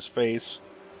sores on his face,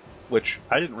 which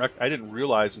I didn't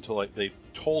realize until they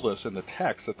told us in the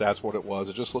text that that's what it was.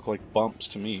 It just looked like bumps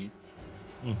to me.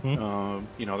 Mm-hmm.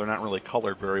 They're not really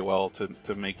colored very well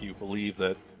to make you believe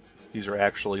that these are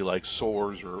actually like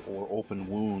sores or open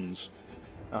wounds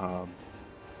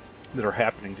that are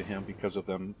happening to him because of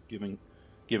them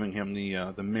giving him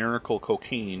the miracle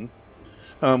cocaine.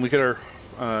 We get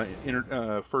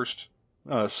our first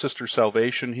Sister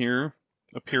Salvation here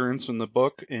appearance in the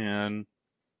book, and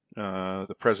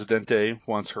the Presidente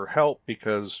wants her help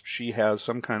because she has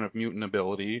some kind of mutant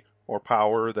ability or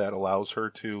power that allows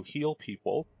her to heal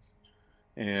people,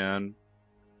 and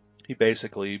he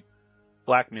basically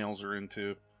blackmails her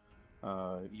into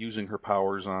using her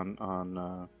powers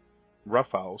on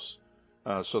Roughhouse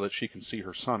so that she can see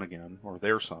her son again, or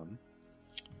their son.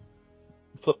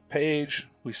 Flip the page,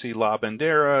 we see La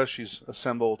Bandera. She's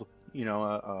assembled,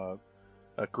 a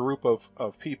group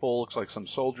of people, looks like some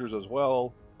soldiers as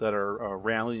well, that are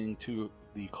rallying to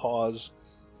the cause.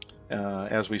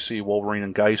 As we see Wolverine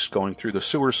and Geist going through the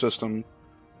sewer system,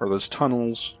 or those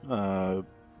tunnels.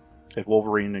 And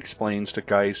Wolverine explains to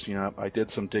Geist, I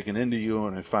did some digging into you,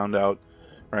 and I found out,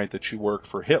 right, that you worked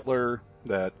for Hitler,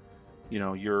 that,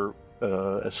 your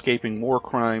escaping war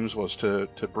crimes was to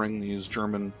bring these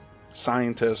German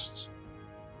scientists.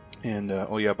 And,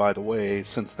 by the way,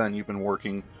 since then you've been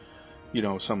working,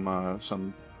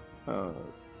 some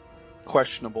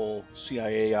questionable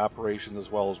CIA operations,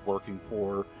 as well as working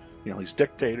for, these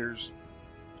dictators.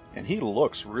 And he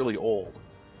looks really old.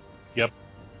 Yep.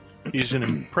 He's got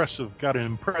an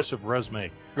impressive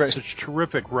resume. Right. Such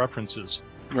terrific references.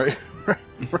 Right.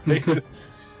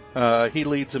 He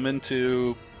leads them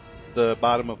into the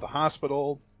bottom of the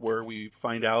hospital, where we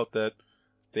find out that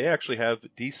they actually have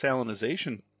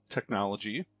desalinization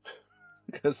technology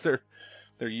because they're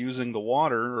using the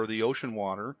water, or the ocean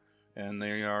water, and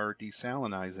they are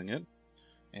desalinizing it.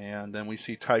 And then we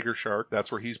see Tiger Shark.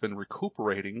 That's where he's been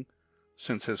recuperating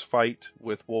since his fight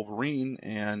with Wolverine,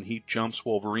 and he jumps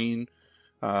Wolverine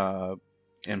and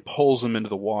pulls him into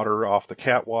the water off the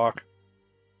catwalk.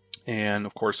 And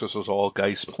of course, this was all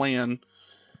Geist's plan.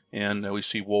 And we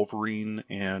see Wolverine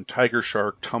and Tiger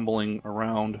Shark tumbling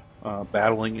around,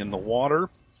 battling in the water.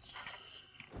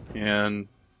 And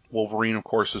Wolverine, of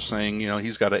course, is saying,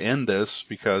 he's got to end this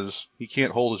because he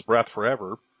can't hold his breath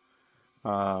forever.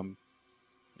 And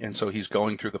so he's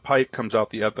going through the pipe, comes out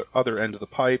the other end of the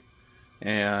pipe,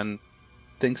 and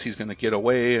thinks he's going to get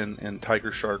away, and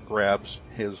Tiger Shark grabs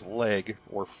his leg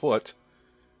or foot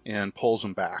and pulls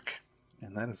him back.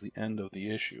 And that is the end of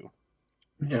the issue.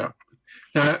 Yeah.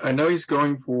 Now, I know he's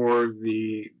going for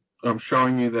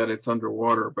showing you that it's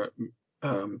underwater, but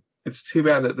it's too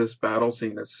bad that this battle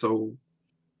scene is so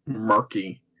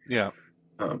murky. Yeah.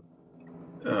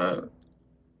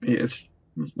 It's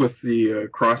with the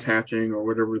cross hatching or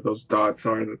whatever those dots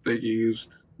are that they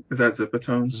used. Is that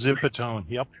Zipatone? Zipatone,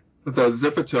 yep. The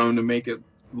Zipatone to make it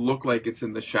look like it's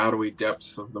in the shadowy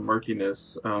depths of the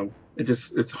murkiness.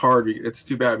 It's hard. It's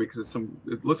too bad because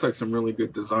it looks like some really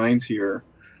good designs here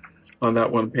on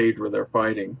that one page where they're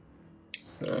fighting.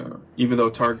 Even though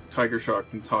Tiger Shark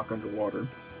can talk underwater.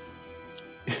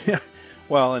 Yeah.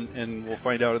 Well, and we'll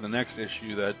find out in the next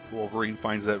issue that Wolverine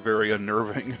finds that very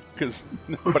unnerving because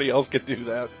nobody else can do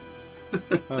that.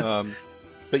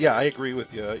 But yeah, I agree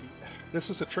with you. This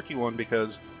is a tricky one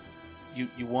because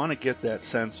you want to get that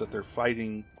sense that they're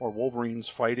fighting, or Wolverine's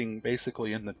fighting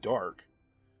basically in the dark,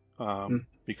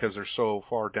 because they're so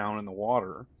far down in the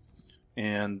water,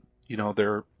 and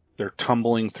they're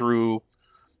tumbling through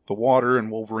the water, and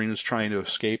Wolverine is trying to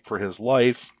escape for his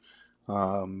life,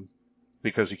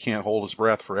 because he can't hold his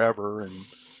breath forever, and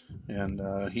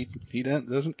and he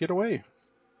doesn't get away.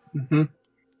 Mm-hmm.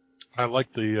 I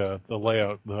like the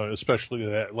layout, especially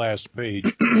that last page,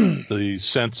 the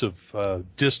sense of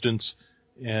distance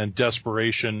and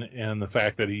desperation, and the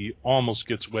fact that he almost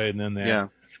gets away, and then that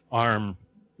arm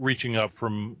reaching up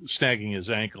from snagging his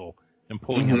ankle and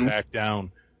pulling him back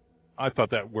down. I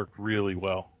thought that worked really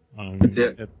well. It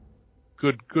did.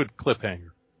 Good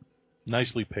cliffhanger.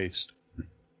 Nicely paced.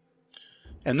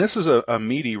 And this is a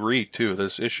meaty read, too,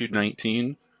 this issue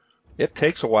 19. It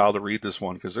takes a while to read this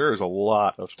one because there is a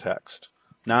lot of text.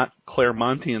 Not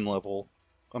Claremontian level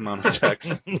amount of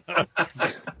text.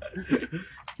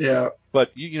 Yeah.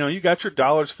 But, you got your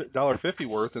 $1.50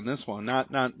 worth in this one.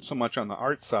 Not so much on the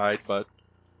art side, but,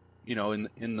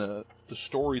 in the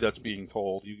story that's being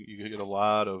told, you get a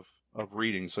lot of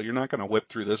reading. So you're not going to whip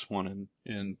through this one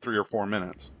in 3 or 4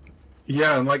 minutes.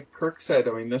 Yeah, and like Kirk said,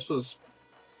 I mean, this was,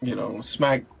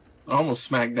 almost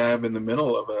smack dab in the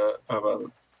middle of a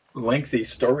lengthy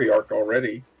story arc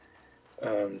already.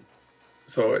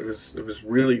 So it was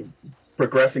really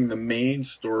progressing the main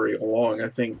story along. I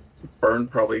think Byrne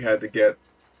probably had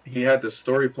the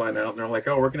story plan out, and they're like,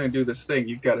 "Oh, we're going to do this thing.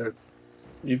 You've got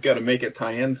to make it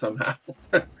tie in somehow."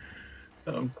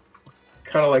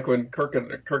 Kind of like when Kirk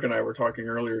and I were talking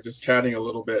earlier, just chatting a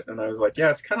little bit, and I was like, "Yeah,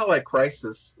 it's kind of like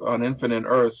Crisis on Infinite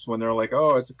Earths when they're like,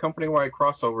 oh, it's a company-wide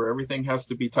crossover. Everything has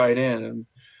to be tied in."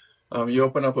 And you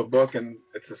open up a book and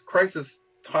it says Crisis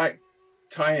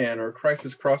tie-in or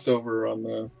Crisis crossover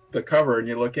on the cover, and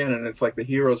you look in and it's like the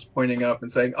heroes pointing up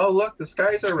and saying, "Oh, look, the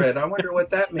skies are red. I wonder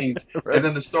what that means." Right. And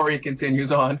then the story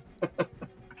continues on.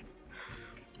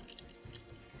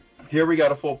 Here we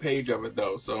got a full page of it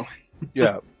though, so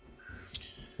yeah.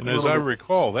 And as I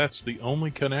recall, that's the only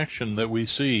connection that we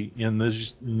see in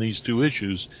these 2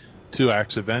 issues to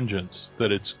Acts of Vengeance,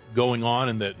 that it's going on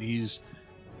and that he's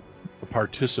a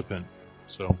participant.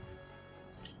 So,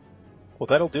 well,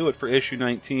 that'll do it for issue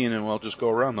 19, and we'll just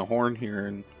go around the horn here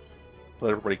and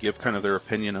let everybody give kind of their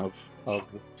opinion of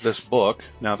this book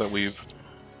now that we've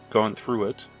gone through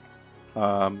it.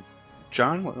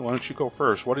 John, why don't you go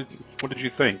first? What did you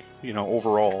think?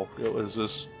 Overall, was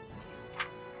this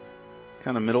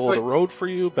kind of middle of the road for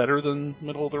you? Better than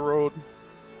middle of the road?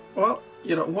 Well,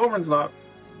 Wolverine's not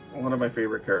one of my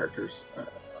favorite characters.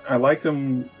 I liked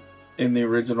him in the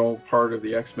original part of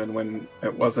the X-Men when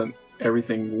it wasn't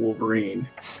everything Wolverine.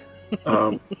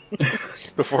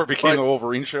 Before it became a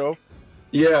Wolverine show?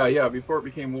 Yeah, before it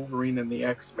became Wolverine and the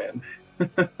X-Men.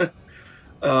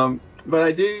 But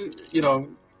I do,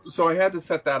 so I had to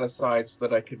set that aside so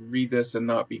that I could read this and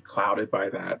not be clouded by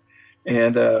that.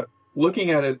 And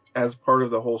looking at it as part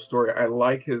of the whole story, I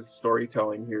like his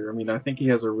storytelling here. I mean, I think he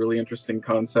has a really interesting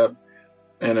concept,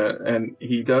 and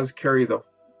he does carry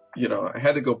I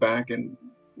had to go back and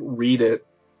read.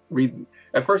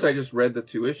 At first I just read the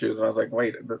 2 issues and I was like,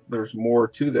 wait, there's more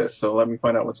to this, so let me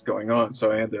find out what's going on. So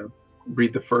I had to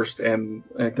read the first and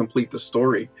complete the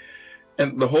story.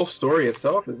 And the whole story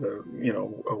itself is a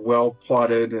well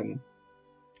plotted, and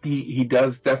he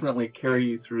does definitely carry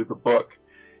you through the book.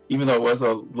 Even though it was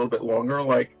a little bit longer,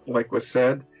 like was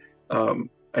said, I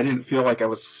didn't feel like I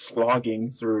was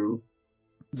slogging through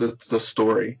the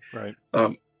story. Right.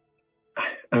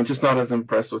 I'm just not as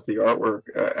impressed with the artwork.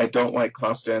 I don't like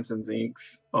Klaus Jansson's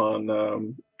inks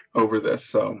on over this.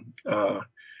 So, and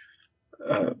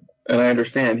I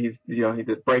understand he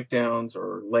did breakdowns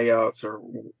or layouts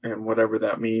and whatever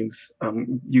that means.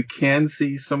 You can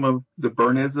see some of the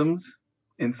Byrneisms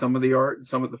in some of the art,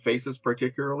 some of the faces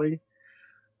particularly.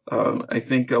 I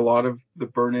think a lot of the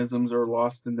Byrneisms are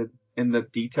lost in the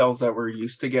details that we're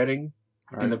used to getting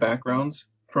in the backgrounds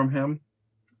from him.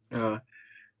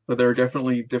 But there are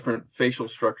definitely different facial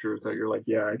structures that you're like,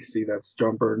 yeah, I see that's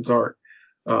John Byrne's art.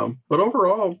 But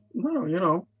overall,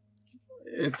 no,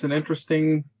 it's an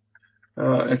interesting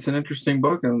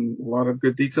book and a lot of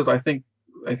good details. I think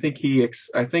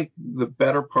the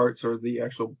better parts are the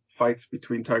actual fights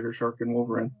between Tiger Shark and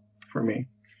Wolverine for me.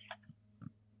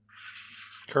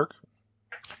 Kirk?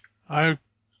 I'm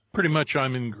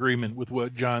in agreement with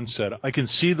what John said. I can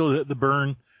see the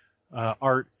Byrne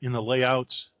art in the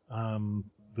layouts. I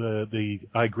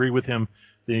agree with him.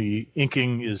 The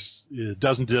inking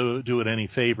doesn't do it any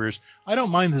favors. I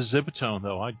don't mind the Zipatone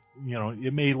though.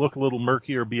 It may look a little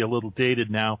murky or be a little dated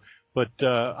now, but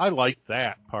I like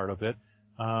that part of it.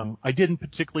 I didn't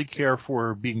particularly care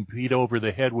for being beat over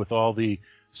the head with all the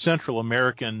Central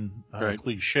American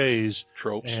cliches,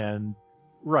 tropes,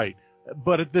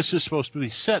 but this is supposed to be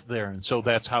set there, and so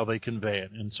that's how they convey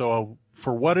it. And so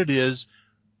for what it is,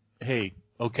 hey,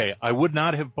 okay, I would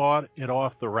not have bought it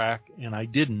off the rack, and I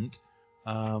didn't.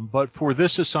 But for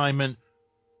this assignment,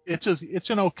 it's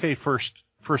an okay first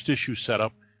issue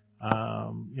setup,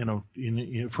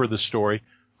 for the story.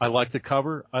 I like the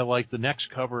cover. I like the next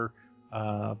cover.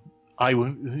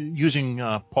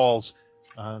 Using Paul's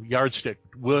yardstick.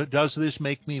 Does this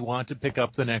make me want to pick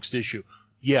up the next issue?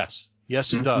 Yes,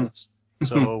 it does.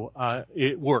 So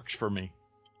it works for me.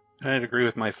 I'd agree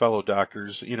with my fellow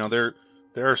doctors.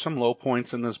 There are some low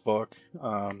points in this book,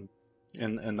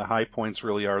 and the high points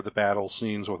really are the battle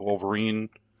scenes with Wolverine.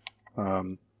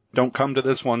 Don't come to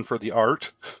this one for the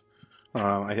art.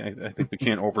 I think we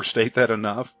can't overstate that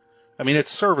enough. I mean,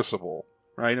 it's serviceable,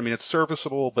 right? I mean, it's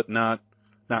serviceable, but not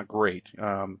great.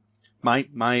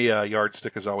 My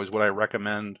yardstick is always, would I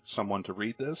recommend someone to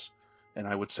read this? And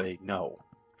I would say no.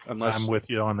 Unless I'm with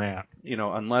you on that.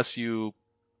 Unless you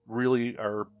really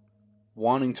are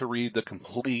wanting to read the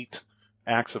complete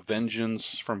Acts of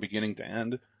Vengeance from beginning to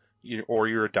end, or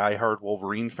you're a diehard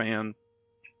Wolverine fan,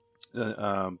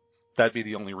 that'd be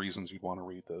the only reasons you'd want to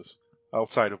read this.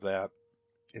 Outside of that,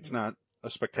 it's not a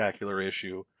spectacular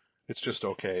issue. It's just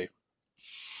okay.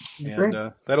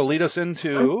 And that'll lead us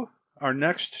into our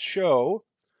next show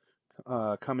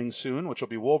coming soon, which will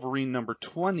be Wolverine number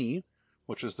 20,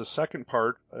 which is the second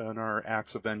part in our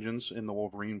Acts of Vengeance in the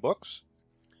Wolverine books.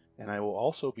 And I will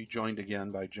also be joined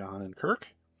again by John and Kirk.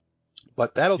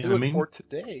 But that'll do it for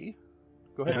today.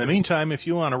 Go ahead. In the meantime, if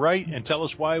you want to write and tell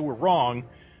us why we're wrong,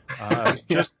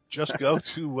 just go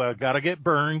to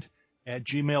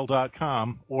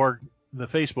gottagetburned@gmail.com or the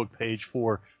Facebook page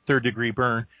for Third Degree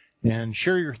Byrne and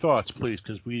share your thoughts, please,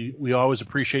 because we always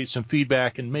appreciate some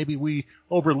feedback, and maybe we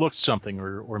overlooked something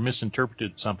or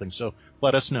misinterpreted something. So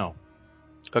let us know.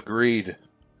 Agreed.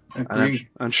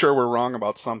 I'm sure we're wrong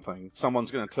about something.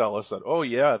 Someone's going to tell us that, oh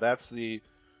yeah, that's the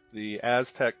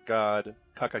Aztec god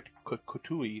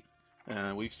Kakakutui,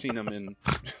 and we've seen him in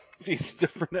these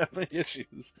different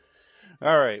issues.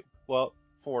 All right. Well,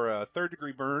 for Third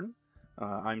Degree Byrne,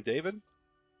 I'm David,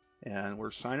 and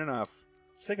we're signing off.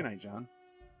 Say goodnight, John.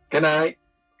 Good night.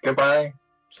 Goodbye.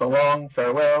 So long.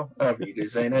 Farewell. Auf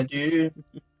Wiedersehen. Adieu.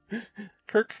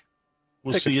 Kirk.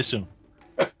 We'll see you soon.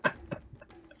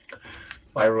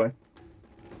 Bye, everyone.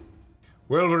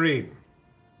 Wolverine.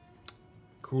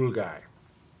 Cool guy.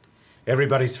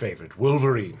 Everybody's favorite.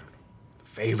 Wolverine.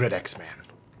 Favorite X-Man.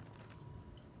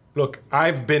 Look,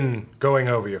 I've been going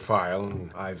over your file,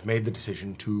 and I've made the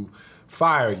decision to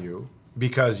fire you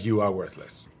because you are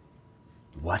worthless.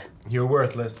 What? You're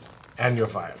worthless, and you're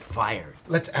fired. Fired?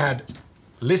 Let's add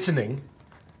listening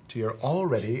to your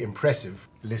already impressive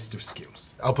list of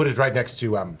skills. I'll put it right next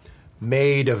to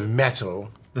made of metal,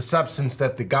 the substance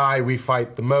that the guy we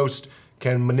fight the most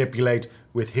can manipulate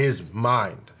with his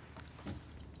mind.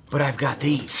 But I've got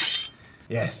these.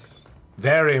 Yes,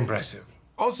 very impressive.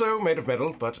 Also made of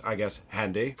metal, but I guess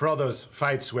handy for all those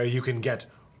fights where you can get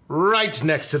right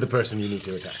next to the person you need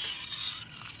to attack.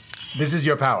 This is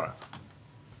your power.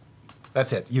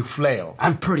 That's it. You flail.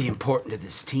 I'm pretty important to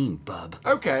this team, bub.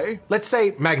 Okay. Let's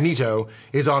say Magneto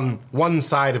is on one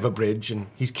side of a bridge and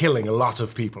he's killing a lot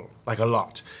of people. Like a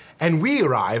lot. And we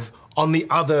arrive on the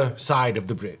other side of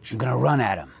the bridge. I'm gonna run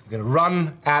at him. You're gonna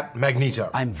run at Magneto.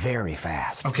 I'm very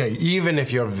fast. Okay, even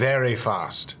if you're very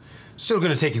fast, still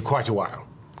gonna take you quite a while.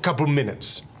 A couple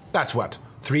minutes. That's what?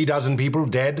 3 dozen people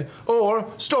dead? Or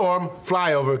Storm,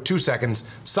 fly over, 2 seconds,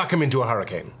 suck him into a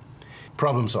hurricane.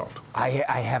 Problem solved. I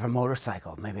have a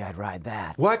motorcycle. Maybe I'd ride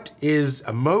that. What is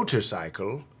a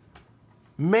motorcycle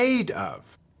made of?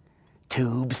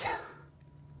 Tubes.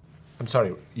 I'm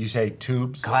sorry, you say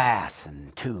tubes? Glass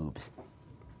and tubes.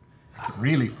 I can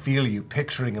really feel you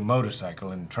picturing a motorcycle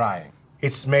and trying.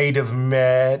 It's made of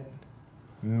metal.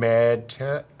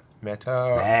 Metal.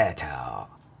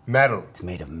 Metal. It's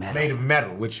made of metal. It's made of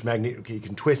metal, which Magneto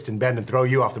can twist and bend and throw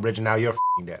you off the bridge, and now you're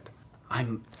f***ing dead.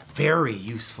 I'm very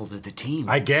useful to the team.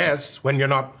 I guess, when you're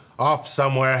not off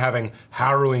somewhere having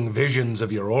harrowing visions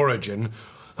of your origin.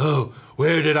 Oh,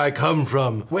 where did I come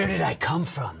from? Where did I come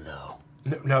from, though?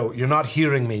 No, you're not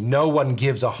hearing me. No one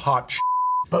gives a hot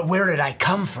But where did I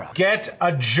come from? Get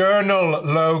a journal,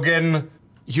 Logan.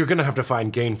 You're gonna have to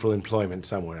find gainful employment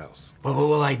somewhere else. Well, what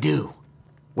will I do?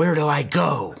 Where do I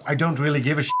go? I don't really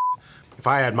give a If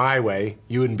I had my way,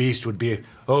 you and Beast would be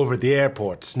over at the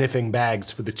airport sniffing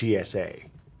bags for the TSA.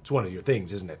 It's one of your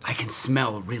things, isn't it? I can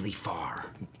smell really far.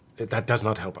 That does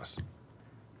not help us.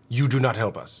 You do not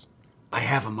help us. I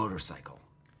have a motorcycle.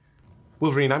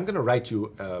 Wolverine, I'm going to write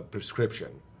you a prescription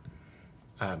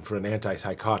for an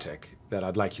antipsychotic that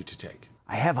I'd like you to take.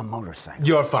 I have a motorcycle.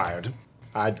 You're fired.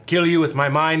 I'd kill you with my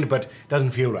mind, but it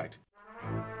doesn't feel right.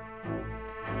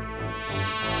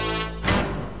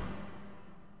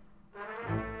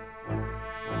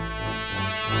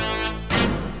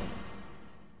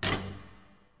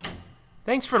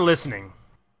 Thanks for listening.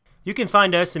 You can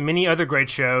find us and many other great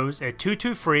shows at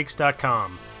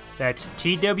twotwofreaks.com. That's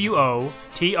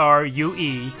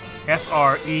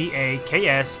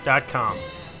TWOTRUEFREAKS.com.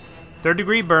 Third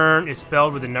Degree Byrne is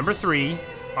spelled with the number 3,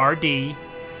 RDDEGREE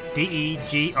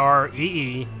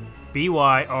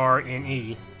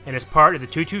BYRNE, and is part of the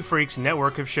Two Two Freaks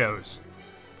network of shows.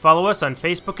 Follow us on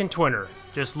Facebook and Twitter.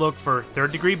 Just look for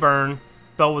Third Degree Byrne,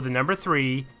 spelled with the number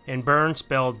 3, and Byrne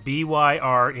spelled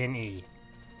BYRNE.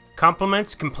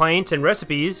 Compliments, complaints, and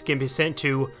recipes can be sent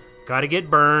to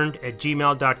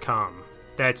gottagetburned@gmail.com.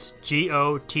 That's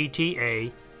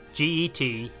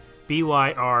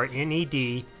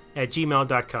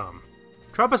GOTTAGETBYRNED@gmail.com.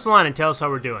 Drop us a line and tell us how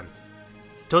we're doing.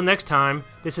 Till next time,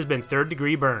 this has been Third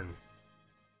Degree Byrne.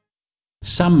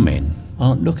 Some men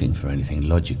aren't looking for anything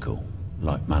logical,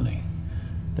 like money.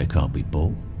 They can't be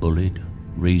bought, bullied,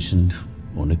 reasoned,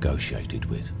 or negotiated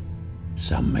with.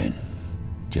 Some men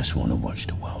just want to watch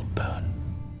the world burn.